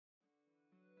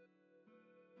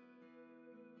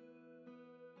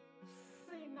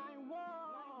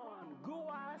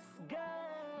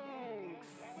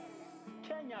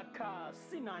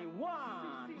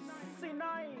KENYACUZC91 C9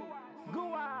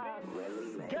 Guas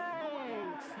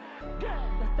Gangs.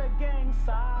 That's the gang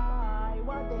side,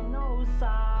 what they know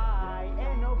side.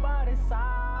 Ain't nobody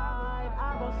side,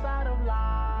 outside of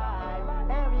life.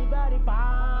 Everybody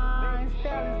fine,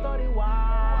 telling story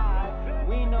why.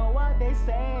 We know what they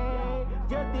say,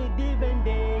 just the different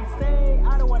they say.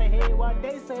 I don't wanna hear what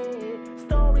they say.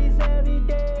 Stories every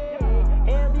day,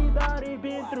 everybody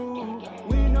been through.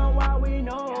 We know what we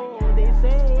know, they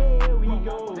say we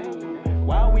go.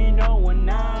 What we know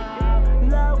now,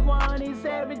 love one is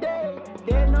every day.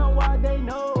 They know what they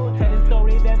know, telling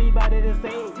stories everybody they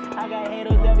say. I got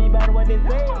haters, everybody what they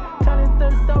say. Telling the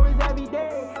stories every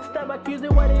day, stop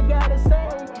accusing what they gotta say.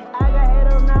 I got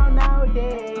haters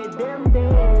nowadays, them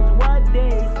days, what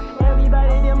days?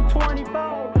 Everybody them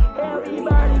 24,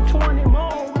 everybody 20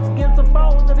 more. Skip the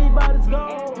phones, everybody's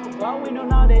gone. What we know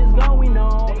nowadays going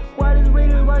on. What is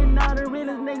really right now, the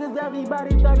realest niggas,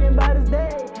 everybody talking about this day.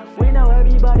 We know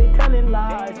everybody telling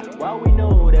lies. What we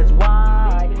know, that's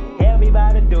why.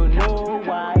 Everybody don't know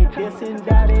why. This and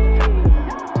that is.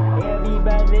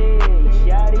 Everybody,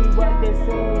 shawty what they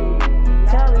say.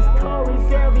 Telling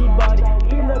stories, everybody.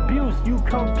 Ill abuse, you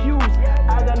confused.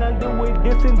 I got nothing to do with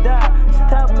this and that.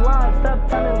 Stop lying, stop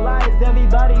telling lies,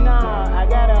 everybody now. I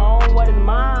gotta own what is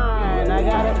mine. I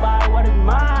gotta buy what is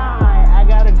mine. I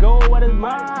gotta go what is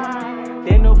mine.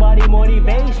 There nobody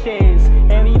motivations.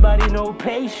 Everybody no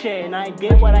patience. I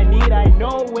get what I need, I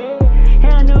know it.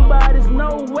 And nobody's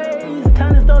no ways.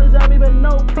 Telling stories, everybody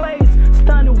no place.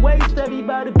 Stunning waste,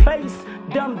 everybody place.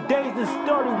 Dumb days, the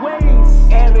story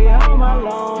waste. Every home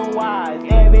alone wise.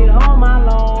 Every home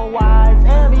alone wise.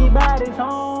 Everybody's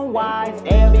home wise.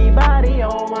 Everybody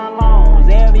home alone.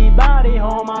 Everybody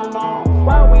home alone.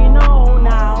 What we know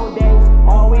nowadays,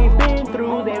 all we've been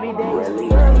through every day.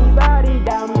 Everybody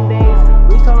dumb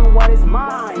days. We turn what is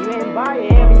mine. You ain't buy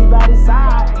everybody's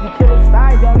side. You kill the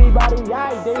sides, everybody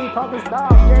eyes. They ain't talking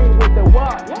stuff. You ain't with the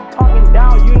what? Talking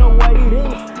down, you know what it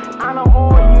is. I know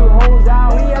all you hoes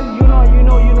out here. You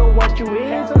know what you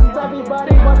is. This is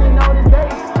everybody what they know these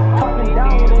days. Talking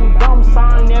down them dumb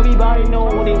sign. Everybody know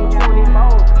them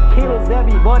 24. Killers,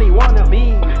 everybody wanna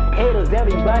be. Haters,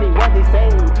 everybody what they say.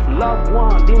 Loved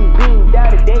one, them being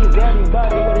daddy days.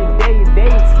 Everybody what it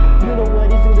days. You know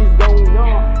what is going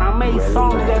on. I make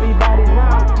songs, everybody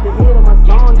now. They hear my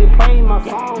song, they play my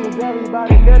songs.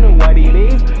 Everybody they know what it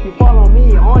is. You follow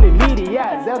me on the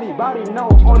media, everybody know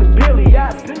on the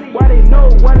billiards. What they know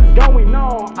what is going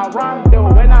on. I rhyme though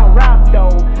and I rap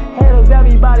though. Haters,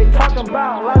 everybody talking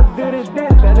about. Let's do this.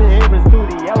 And the every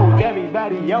studios,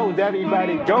 everybody yo's,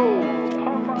 everybody go.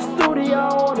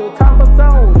 Studio, the time for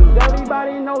songs.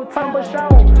 Everybody know time for show.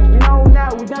 We know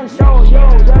now, we done show, yo.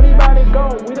 Everybody go,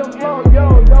 we done flow,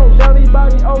 yo.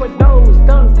 Everybody overdose,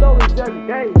 done stories every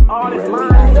day. All is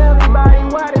mine, everybody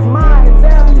what is mine.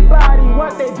 Everybody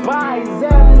what they buy.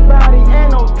 Everybody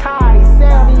ain't no ties.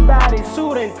 Everybody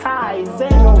suit and ties.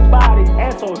 Ain't nobody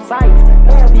exercise.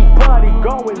 Everybody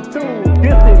going through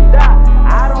this and that.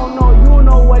 I don't know, you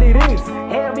know what it is.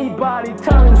 Everybody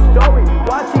telling story,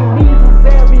 watching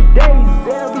music every day.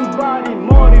 Everybody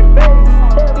motivates.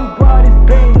 Everybody's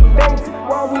paying face.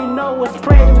 What we know is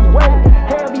spreading weight.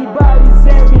 Everybody's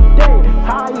every day.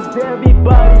 How is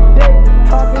everybody day?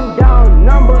 Talking down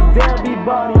numbers,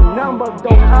 everybody numbers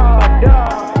don't add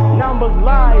up. Numbers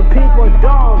lie, people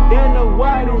don't. They know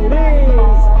what it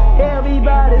is.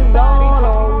 Everybody's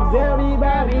on,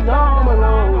 everybody's on.